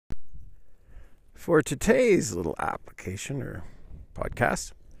For today's little application or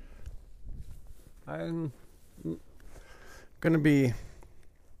podcast, I'm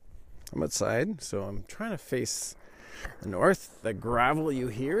outside, so I'm trying to face the north. The gravel you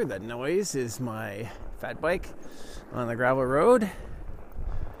hear, that noise, is my fat bike on the gravel road.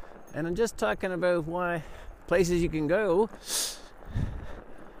 And I'm just talking about why places you can go,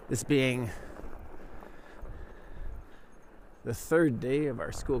 this being the third day of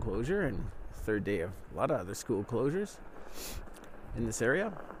our school closure and third day of a lot of other school closures in this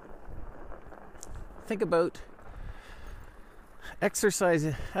area. Think about exercise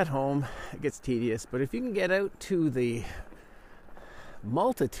at home. It gets tedious, but if you can get out to the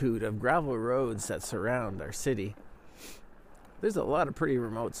multitude of gravel roads that surround our city, there's a lot of pretty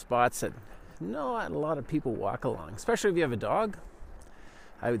remote spots that not a lot of people walk along, especially if you have a dog.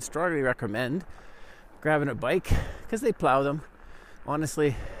 I would strongly recommend grabbing a bike because they plow them.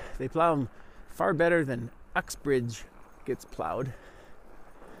 Honestly, they plow them far better than Uxbridge gets plowed.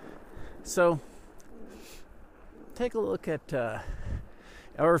 So take a look at,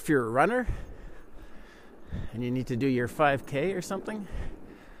 or if you're a runner and you need to do your 5K or something,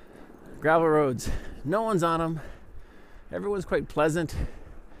 gravel roads, no one's on them. Everyone's quite pleasant.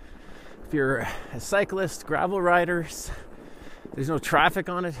 If you're a cyclist, gravel riders, there's no traffic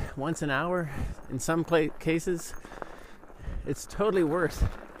on it once an hour. In some cases, it's totally worth.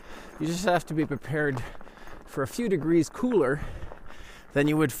 You just have to be prepared for a few degrees cooler than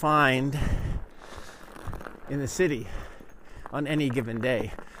you would find in the city on any given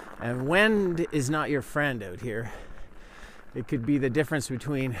day. And wind is not your friend out here. It could be the difference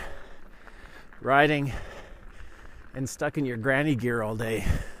between riding and stuck in your granny gear all day.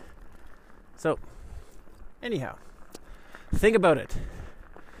 So, anyhow, think about it.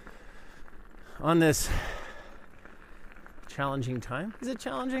 On this challenging time. Is it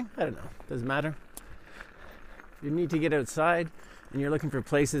challenging? I don't know. Doesn't matter. You need to get outside and you're looking for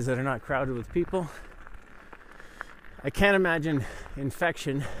places that are not crowded with people. I can't imagine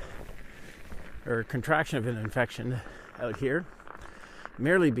infection or contraction of an infection out here,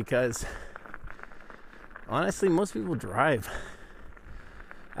 merely because honestly most people drive.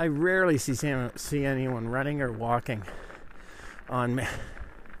 I rarely see anyone running or walking on me.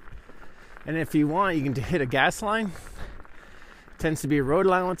 And if you want, you can hit a gas line. Tends to be a road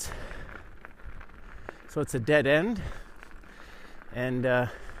allowance, so it's a dead end, and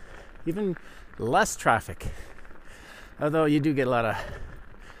even less traffic. Although you do get a lot of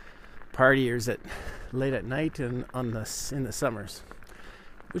partiers late at night and in the summers,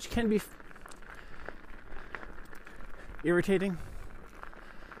 which can be irritating.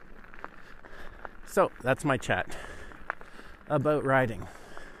 So that's my chat about riding.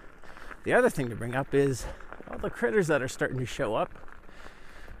 The other thing to bring up is all the critters that are starting to show up.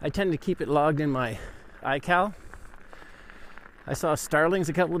 I tend to keep it logged in my iCal. I saw starlings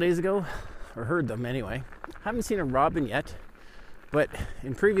a couple of days ago, or heard them anyway. Haven't seen a robin yet, but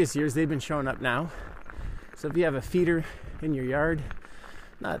in previous years they've been showing up now. So if you have a feeder in your yard,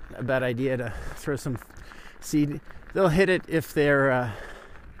 not a bad idea to throw some seed. They'll hit it if they're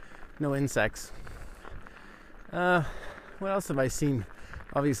no insects. What else have I seen?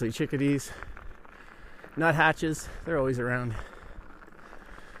 Obviously chickadees. Nuthatches, they're always around.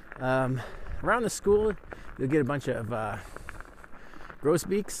 Around the school, you'll get a bunch of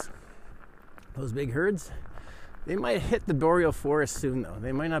grosbeaks, those big herds. They might hit the boreal forest soon, though.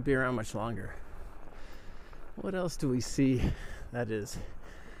 They might not be around much longer. What else do we see that is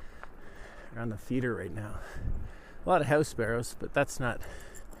around the feeder right now? A lot of house sparrows, but that's not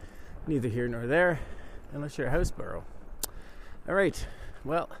neither here nor there, unless you're a house sparrow. All right,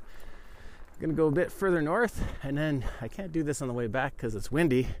 well, gonna go a bit further north, and then I can't do this on the way back because it's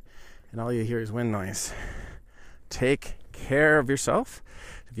windy and all you hear is wind noise. Take care of yourself.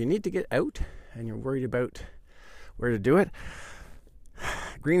 If you need to get out and you're worried about where to do it,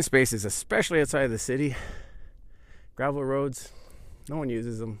 green spaces, especially outside of the city, gravel roads, no one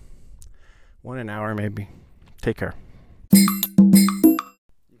uses them. 1 an hour maybe. Take care. You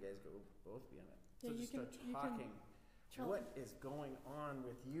guys go both be on it. Yeah, So just start talking. What is going on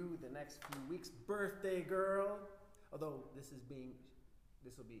with you the next few weeks? Birthday girl. Although this will be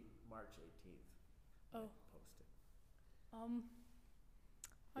March 18th. Oh. Post it.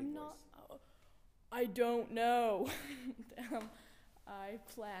 I'm not. I don't know. I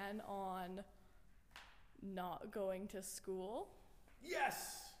plan on not going to school.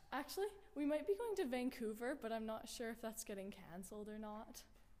 Yes. Actually, we might be going to Vancouver, but I'm not sure if that's getting cancelled or not.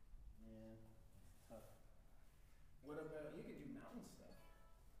 Yeah. What about, you could do mountain stuff.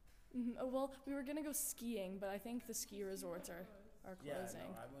 Well, we were going to go skiing, but I think the ski resorts are are Yeah, closing.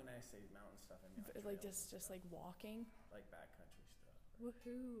 no, when I say mountain stuff, I mean Like trails and just stuff, like walking. like backcountry stuff.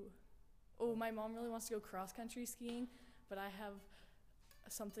 Woohoo! Oh, my mom really wants to go cross country skiing, but I have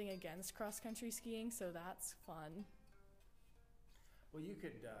something against cross country skiing, so that's fun. Well, you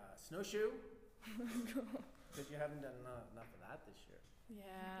could snowshoe, because you haven't done enough of that this year.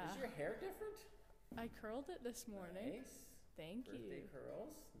 Yeah. Is your hair different? I curled it this morning. Nice. Thank Birthday you.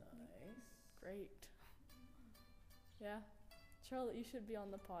 curls. Nice. Great. Yeah. Charlotte, you should be on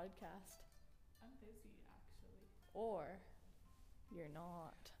the podcast. I'm busy, actually. Or you're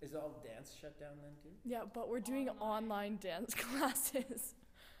not. Is all dance shut down then too? Yeah, but we're doing online dance classes.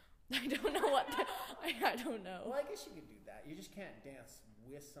 I don't know what I don't know. Well, I guess you could do that. You just can't dance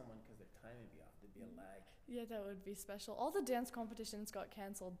with someone because their time would be off. There'd be a lag. Yeah, that would be special. All the dance competitions got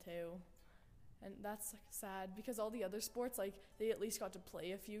canceled too. And that's like, sad because all the other sports, like, they at least got to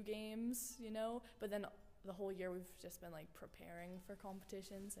play a few games, you know? But then the whole year we've just been like preparing for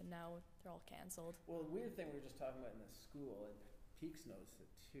competitions, and now they're all canceled. Well, the weird thing we were just talking about in the school, and Peaks knows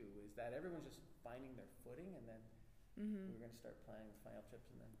it too, is that everyone's just finding their footing, and then we're going to start playing with final chips,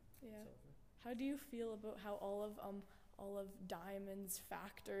 and then Yeah. it's over. How do you feel about how all of Diamond's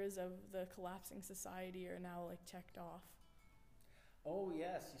factors of the collapsing society are now like checked off? Oh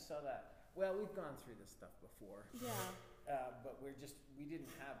yes, you saw that. Well, we've gone through this stuff before. Yeah. But we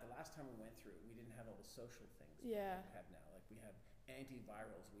didn't have, the last time we went through it, we didn't have all the social things Yeah. we have now. Like, we have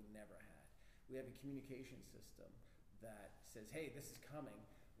antivirals we never had. We have a communication system that says, hey, this is coming,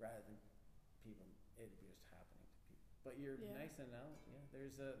 rather than it just happening to people. But you're nice and now,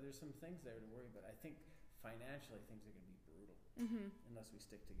 there's some things there to worry about. I think financially things are going to be brutal unless we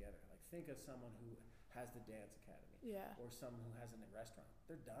stick together. Like, think of someone who has the dance academy Yeah. or someone who has a restaurant.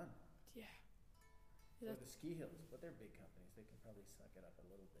 They're done. Yeah. Or the ski hills, but they're big companies. They can probably suck it up a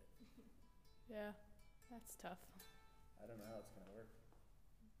little bit. Yeah. That's tough. I don't know how it's going to work.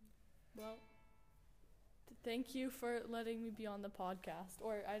 Well, thank you for letting me be on the podcast.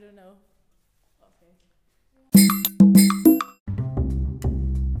 Or I don't know. Okay.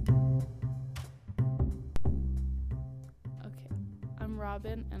 Okay, I'm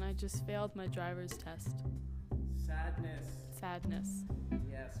Robin, and I just failed my driver's test. Sadness. Sadness.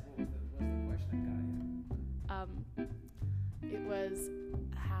 Yes. What was the question I got you? It was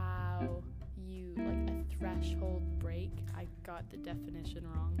how you, like, a threshold break. I got the definition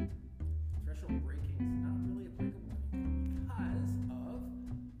wrong. Threshold braking is not really applicable anymore because of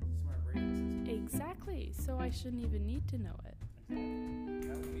smart braking system. Exactly, so I shouldn't even need to know it. Exactly.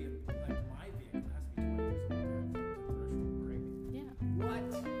 That would be like my vehicle has to be 20 years old to have a threshold brake. Yeah. What?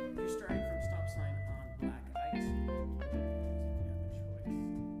 You're starting from stop sign on black ice. You have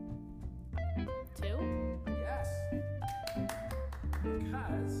a choice. Two? Yes.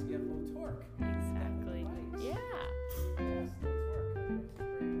 Because you have low torque. Exactly. Right. Yeah. Yes, low torque.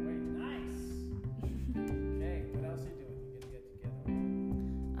 Otherwise you break away. Nice. Okay, what else are you doing? You gonna get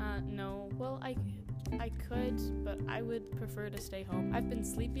together? No. Well, I could, but I would prefer to stay home. I've been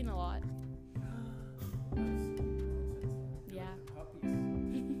sleeping a lot. Yeah. Puppies.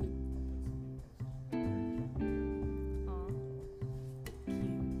 Aw.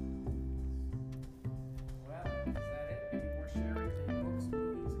 Well, is that it? Any more sharing? Any books,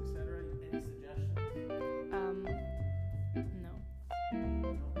 movies, etc.? Any suggestions? No. No? Seeing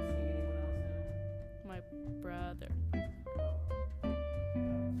anyone else now? My brother. Oh.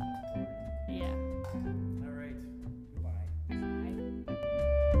 Yeah. All right. Goodbye.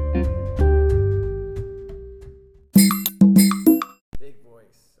 Big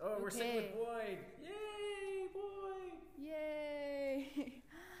voice. Oh, we're sitting with Okay. Boyd. Yay, Boyd! Yay.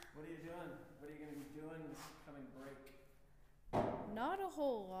 What are you doing? What are you going to be doing this coming break? Not a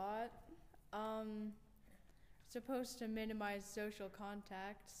whole lot. Supposed to minimize social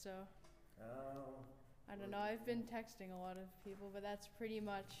contact, so Oh. I don't know. I've been texting a lot of people, but that's pretty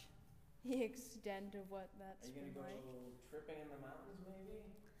much the extent of what Are that's you going been to go like. tripping in the mountains, maybe?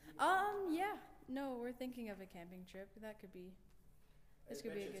 Yeah. No, we're thinking of a camping trip. That could be. This I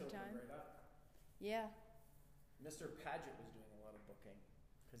could be bet a you good it's opened time. Right up. Yeah. Mr. Paget was doing a lot of booking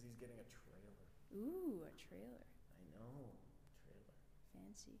because he's getting a trailer. Ooh, a trailer. I know. Trailer.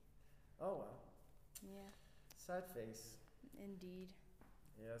 Fancy. Oh, well. Yeah. Sad face. Indeed.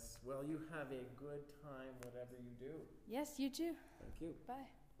 Yes. Well, you have a good time, whatever you do. Yes, you too. Thank you. Bye.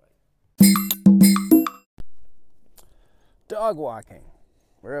 Dog walking.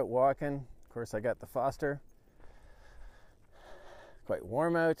 We're out walking. Of course, I got the Foster. Quite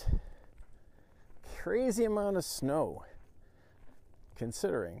warm out. Crazy amount of snow.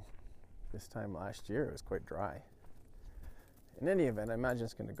 Considering this time last year it was quite dry. In any event, I imagine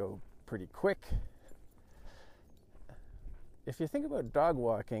it's going to go pretty quick. if you think about dog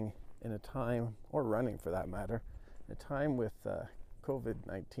walking in a time, or running for that matter, a time with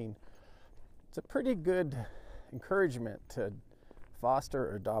COVID-19, it's a pretty good encouragement to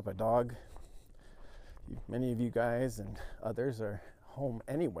foster or adopt a dog. Many of you guys and others are home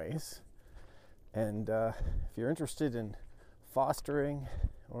anyways, and if you're interested in fostering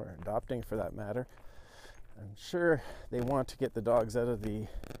or adopting for that matter, I'm sure they want to get the dogs out of the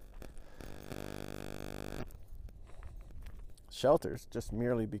shelters just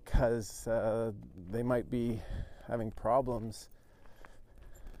merely because they might be having problems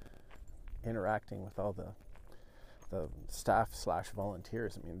interacting with all the staff /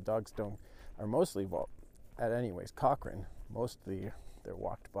 volunteers. I mean, dogs are mostly at anyways Cochrane, mostly they're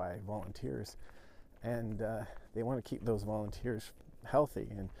walked by volunteers, and they want to keep those volunteers healthy,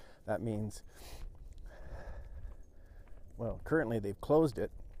 and that means, well, currently they've closed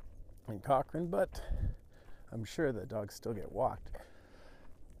it in Cochrane, but I'm sure the dogs still get walked.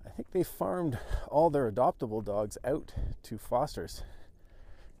 I think they farmed all their adoptable dogs out to fosters.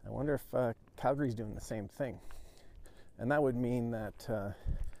 I wonder if Calgary's doing the same thing. And that would mean that,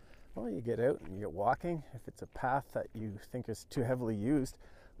 well, you get out and you get walking. If it's a path that you think is too heavily used,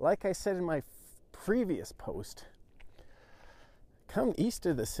 like I said in my previous post, come east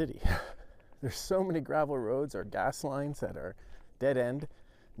of the city. There's so many gravel roads or gas lines that are dead end.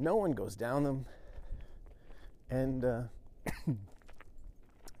 No one goes down them. And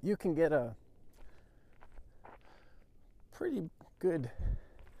you can get a pretty good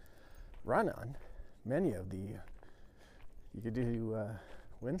run on many of the, you could do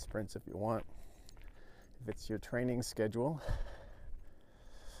wind sprints if you want, if it's your training schedule.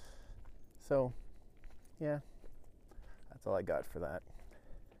 So, yeah, that's all I got for that.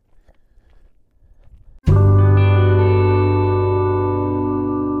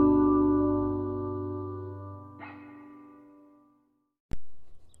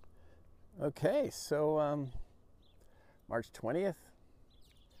 Okay, so March 20th,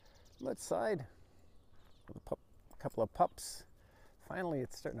 I'm outside with a couple of pups. Finally,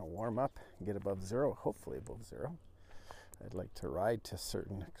 it's starting to warm up and get above zero, hopefully above zero. I'd like to ride to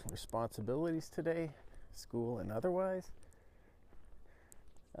certain responsibilities today, school and otherwise.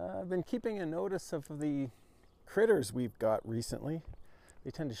 I've been keeping a notice of the critters we've got recently.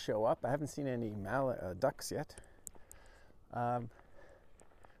 They tend to show up. I haven't seen any ducks yet.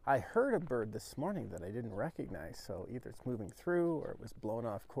 I heard a bird this morning that I didn't recognize, so either it's moving through or it was blown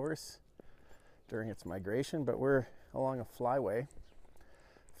off course during its migration, but we're along a flyway.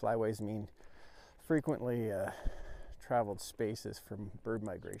 Flyways mean frequently traveled spaces from bird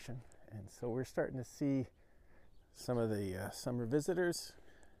migration, and so we're starting to see some of the summer visitors,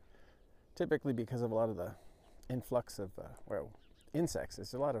 typically because of a lot of the influx of insects.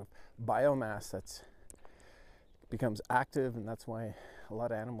 There's a lot of biomass that's becomes active, and that's why a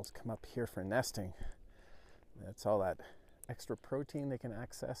lot of animals come up here for nesting. That's all that extra protein they can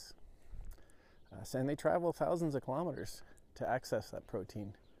access. And they travel thousands of kilometers to access that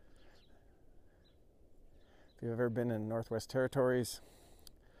protein. If you've ever been in Northwest Territories,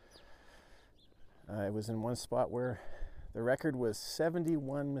 I was in one spot where the record was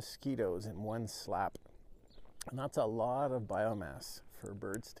 71 mosquitoes in one slap. And that's a lot of biomass for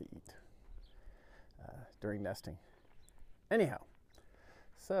birds to eat during nesting. Anyhow,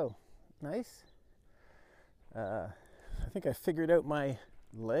 so nice. I think I figured out my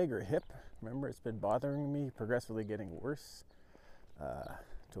leg or hip. Remember, it's been bothering me, progressively getting worse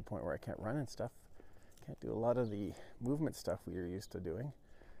to a point where I can't run and stuff. Can't do a lot of the movement stuff we were used to doing.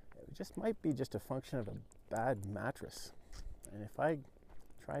 It just might be just a function of a bad mattress. And if I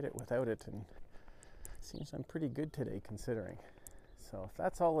tried it without it, and it seems I'm pretty good today considering. So if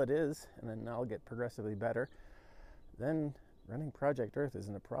that's all it is, and then I'll get progressively better, then running Project Earth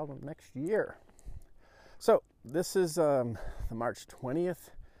isn't a problem next year. So this is the March 20th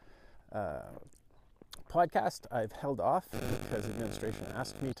podcast. I've held off because administration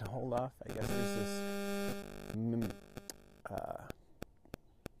asked me to hold off. I guess there's this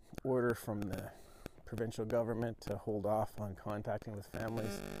order from the provincial government to hold off on contacting with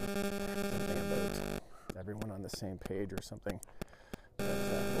families. Something about everyone on the same page or something. But I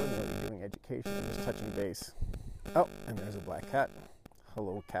wasn't really doing education, I'm just touching base. Oh, and there's a black cat.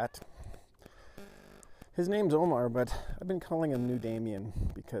 Hello, cat. His name's Omar, but I've been calling him New Damien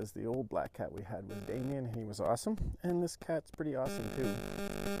because the old black cat we had was Damien, and he was awesome. And this cat's pretty awesome too.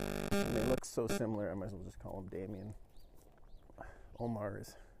 And they look so similar, I might as well just call him Damien. Omar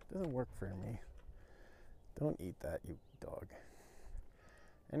doesn't work for me. Don't eat that, you dog.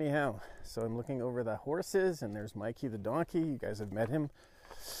 Anyhow, so I'm looking over the horses, and there's Mikey the donkey. You guys have met him,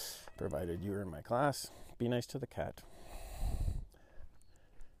 provided you were in my class. Be nice to the cat.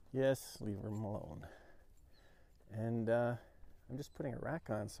 Yes, leave them alone. And I'm just putting a rack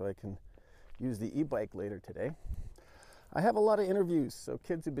on so I can use the e-bike later today. I have a lot of interviews, so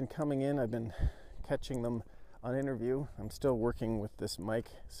kids have been coming in. I've been catching them on interview. I'm still working with this mic,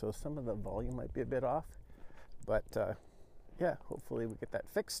 so some of the volume might be a bit off. But yeah, hopefully we get that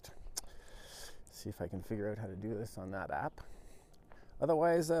fixed. See if I can figure out how to do this on that app.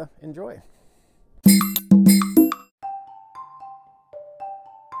 Otherwise, enjoy.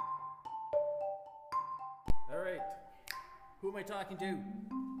 All right, who am I talking to?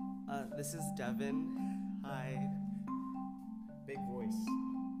 This is Devin. Hi. Big voice.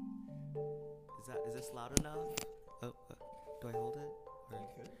 Is this loud enough? Oh, do I hold it? Or? You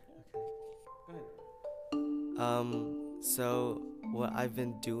could. Okay. Go ahead. So what I've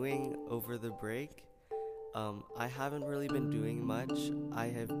been doing over the break, I haven't really been doing much. I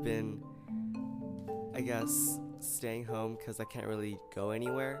have been, I guess, staying home because I can't really go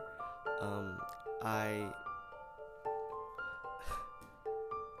anywhere.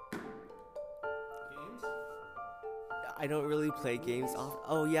 I don't really play games off.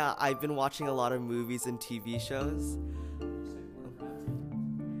 Oh yeah, I've been watching a lot of movies and TV shows.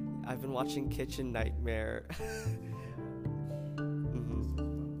 I've been watching Kitchen Nightmare.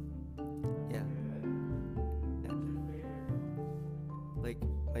 Yeah. Like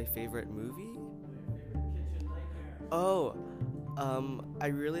my favorite movie? Oh, I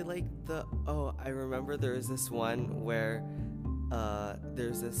really like I remember there was this one where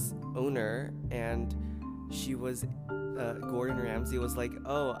there's this owner and she was Gordon Ramsay was like,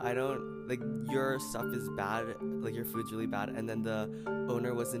 oh, I don't, like, your stuff is bad, like, your food's really bad, and then the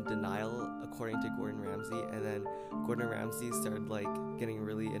owner was in denial, according to Gordon Ramsay, and then Gordon Ramsay started, like, getting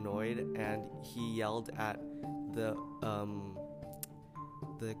really annoyed, and he yelled at the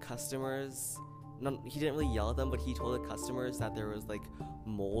customers, he didn't really yell at them, but he told the customers that there was, like,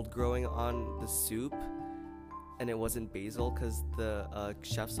 mold growing on the soup, and it wasn't basil, because the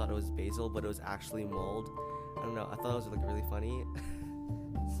chefs thought it was basil, but it was actually mold. I don't know, I thought it was like really funny.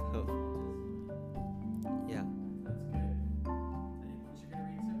 So, yeah. That's good. Any books you're gonna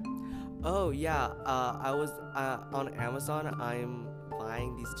read soon? Oh, yeah, I was on Amazon, I'm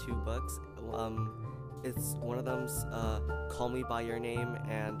buying these 2 books. It's one of them's Call Me By Your Name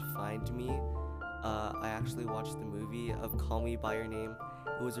and Find Me. I actually watched the movie of Call Me By Your Name.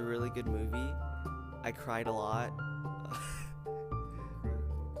 It was a really good movie. I cried a lot.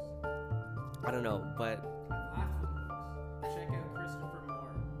 I don't know, but Check out Christopher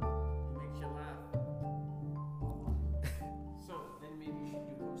Moore. He makes you laugh. So then maybe you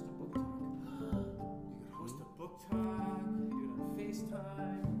should host a book talk. You could host a book talk, do it on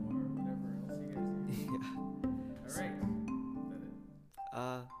FaceTime or whatever else you guys do. yeah. Alright. Is that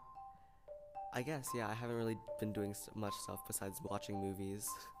it? I guess, yeah, I haven't really been doing much stuff besides watching movies.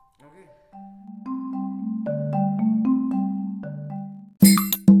 Okay.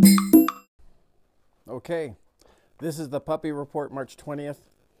 Okay, this is the Puppy Report, March 20th.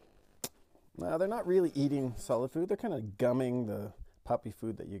 Now, they're not really eating solid food. They're kind of gumming the puppy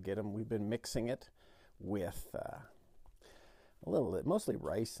food that you get them. We've been mixing it with a little bit, mostly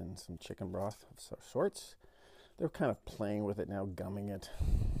rice and some chicken broth of sorts. They're kind of playing with it now, gumming it.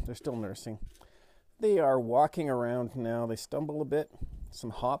 They're still nursing. They are walking around now. They stumble a bit.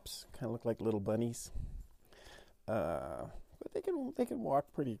 Some hops, kind of look like little bunnies. But they can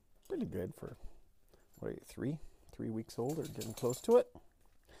walk pretty good for, what are you, 3 weeks old or getting close to it.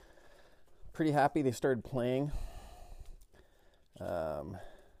 Pretty happy. They started playing. Oh,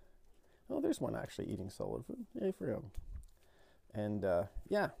 there's one actually eating solid food. Yay for him. And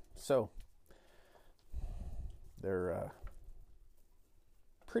yeah, so they're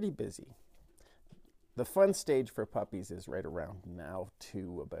pretty busy. The fun stage for puppies is right around now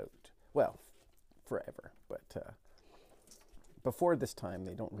to about, well, forever. But before this time,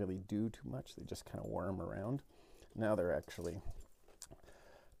 they don't really do too much. They just kind of worm around. Now they're actually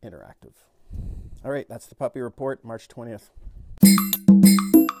interactive. All right, that's the Puppy Report, March 20th.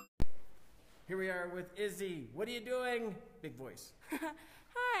 Here we are with Izzy. What are you doing? Big voice.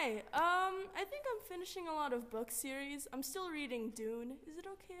 Hi. I think I'm finishing a lot of book series. I'm still reading Dune. Is it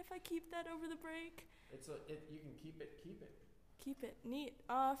okay if I keep that over the break? You can keep it. Keep it. Neat.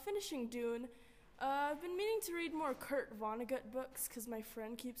 Finishing Dune. I've been meaning to read more Kurt Vonnegut books because my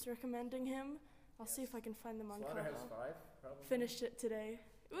friend keeps recommending him. I'll see if I can find them on Kobo. Slaughterhouse 5, probably. Finished it today.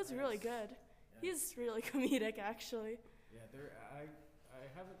 It was really good. Yeah. He's really comedic, actually. Yeah, I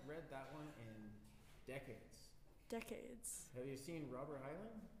haven't read that one in decades. Have you seen Robert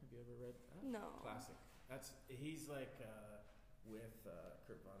Hyland? Have you ever read that? No. Classic. He's like with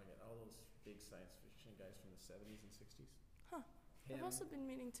Kurt Vonnegut, all those big science fiction guys from the 70s and 60s. Huh. I've also been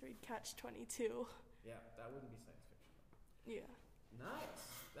meaning to read Catch 22. Yeah, that wouldn't be science fiction. Yeah. Nice.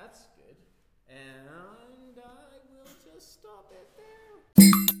 That's good. And I will just stop it there.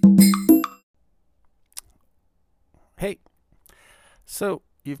 Hey. So,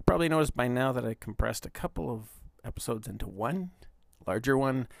 you've probably noticed by now that I compressed a couple of episodes into one, larger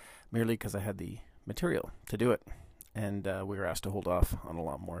one, merely because I had the material to do it. And we were asked to hold off on a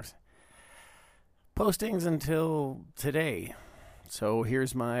lot more postings until today. So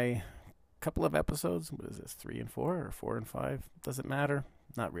here's my couple of episodes. What is this, 3 and 4 or 4 and 5? Doesn't matter.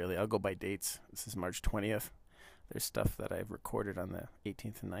 Not really. I'll go by dates. This is March 20th. There's stuff that I've recorded on the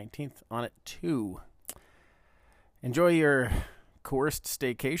 18th and 19th on it too. Enjoy your coerced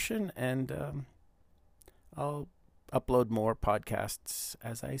staycation, and I'll upload more podcasts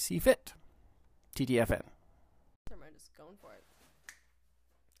as I see fit. TTFN. Am I just going for it?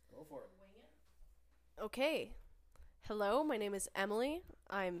 Go for it. Okay. Hello, my name is Emily.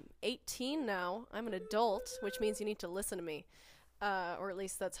 I'm 18 now. I'm an adult, which means you need to listen to me. Or at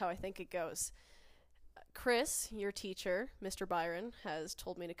least that's how I think it goes. Chris, your teacher, Mr. Byron, has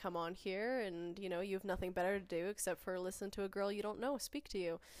told me to come on here, and, you know, you have nothing better to do except for listen to a girl you don't know speak to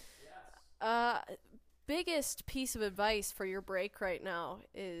you. Yes. Biggest piece of advice for your break right now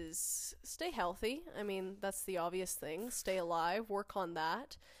is stay healthy. I mean, that's the obvious thing. Stay alive, work on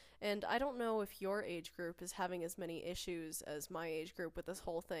that. And I don't know if your age group is having as many issues as my age group with this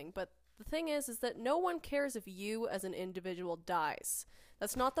whole thing, but the thing is that no one cares if you as an individual dies.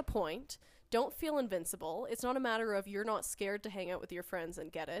 That's not the point. Don't feel invincible. It's not a matter of you're not scared to hang out with your friends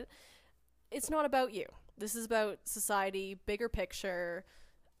and get it. It's not about you. This is about society, bigger picture,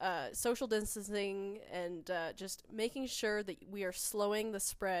 social distancing, and just making sure that we are slowing the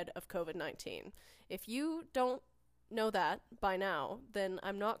spread of COVID-19. If you don't know that by now, then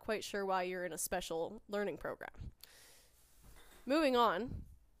I'm not quite sure why you're in a special learning program. Moving on.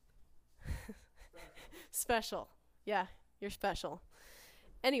 Special. Yeah, you're special.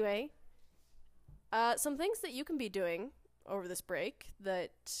 Anyway, some things that you can be doing over this break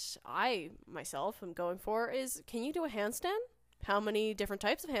that I, myself, am going for is, can you do a handstand? How many different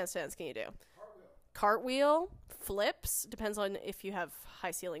types of handstands can you do? Cartwheel, flips, depends on if you have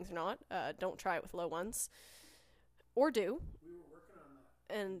high ceilings or not. Don't try it with low ones. Or do. We were working on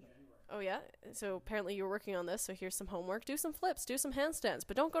that. And oh yeah, so apparently you were working on this, so here's some homework. Do some flips, do some handstands,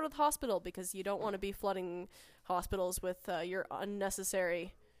 but don't go to the hospital because you don't want to be flooding hospitals with your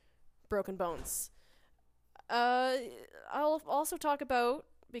unnecessary broken bones. I'll also talk about,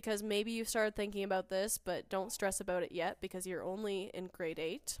 because maybe you started thinking about this, but don't stress about it yet because you're only in grade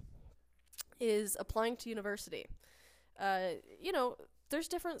 8, is applying to university. You know, there's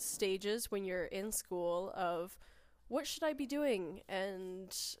different stages when you're in school of what should I be doing,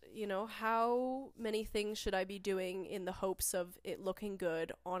 and, you know, how many things should I be doing in the hopes of it looking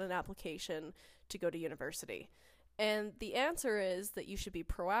good on an application to go to university. And the answer is that you should be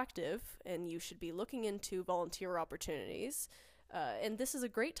proactive, and you should be looking into volunteer opportunities. And this is a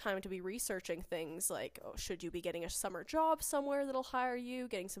great time to be researching things like, should you be getting a summer job somewhere that'll hire you,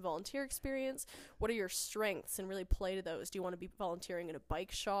 getting some volunteer experience? What are your strengths, and really play to those? Do you want to be volunteering in a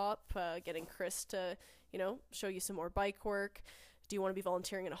bike shop, getting Chris to, you know, show you some more bike work? Do you want to be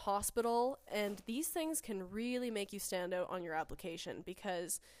volunteering in a hospital? And these things can really make you stand out on your application,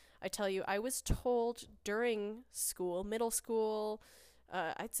 because I tell you, I was told during school, middle school,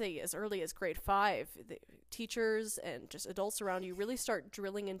 I'd say as early as grade 5, the teachers and just adults around you really start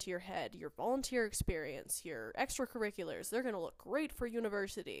drilling into your head your volunteer experience, your extracurriculars. They're going to look great for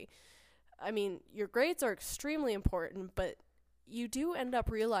university. I mean, your grades are extremely important, but you do end up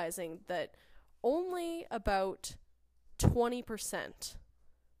realizing that only about 20%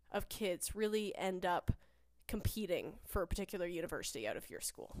 of kids really end up competing for a particular university out of your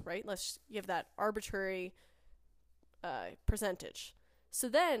school, right? Let's give that arbitrary percentage. So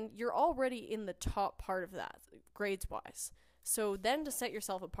then you're already in the top part of that, grades-wise. So then to set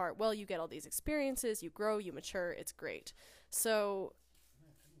yourself apart, well, you get all these experiences, you grow, you mature, it's great. So,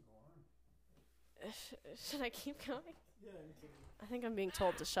 should I keep going? Yeah, I think I'm being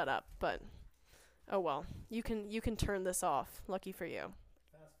told to shut up, but oh well. You can turn this off. Lucky for you.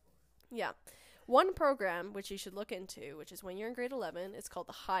 Yeah. One program which you should look into, which is when you're in grade 11, it's called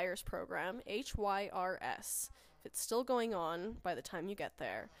the HYRS program, HYRS. If it's still going on by the time you get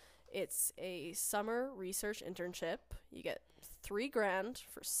there, it's a summer research internship. You get $3,000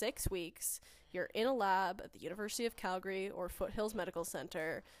 for 6 weeks. You're in a lab at the University of Calgary or Foothills Medical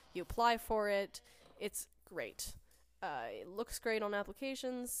Center. You apply for it. It's great. It looks great on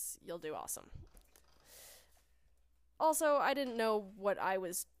applications. You'll do awesome. Also, I didn't know what I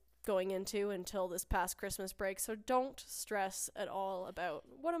was going into until this past Christmas break. So don't stress at all about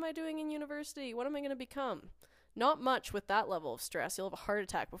what am I doing in university? What am I going to become? Not much with that level of stress. You'll have a heart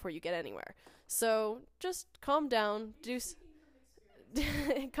attack before you get anywhere. So just calm down,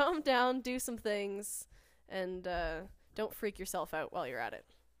 calm down, do some things, and don't freak yourself out while you're at it.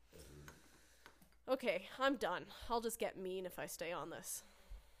 Okay, I'm done. I'll just get mean if I stay on this.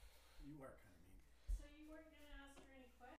 You are kind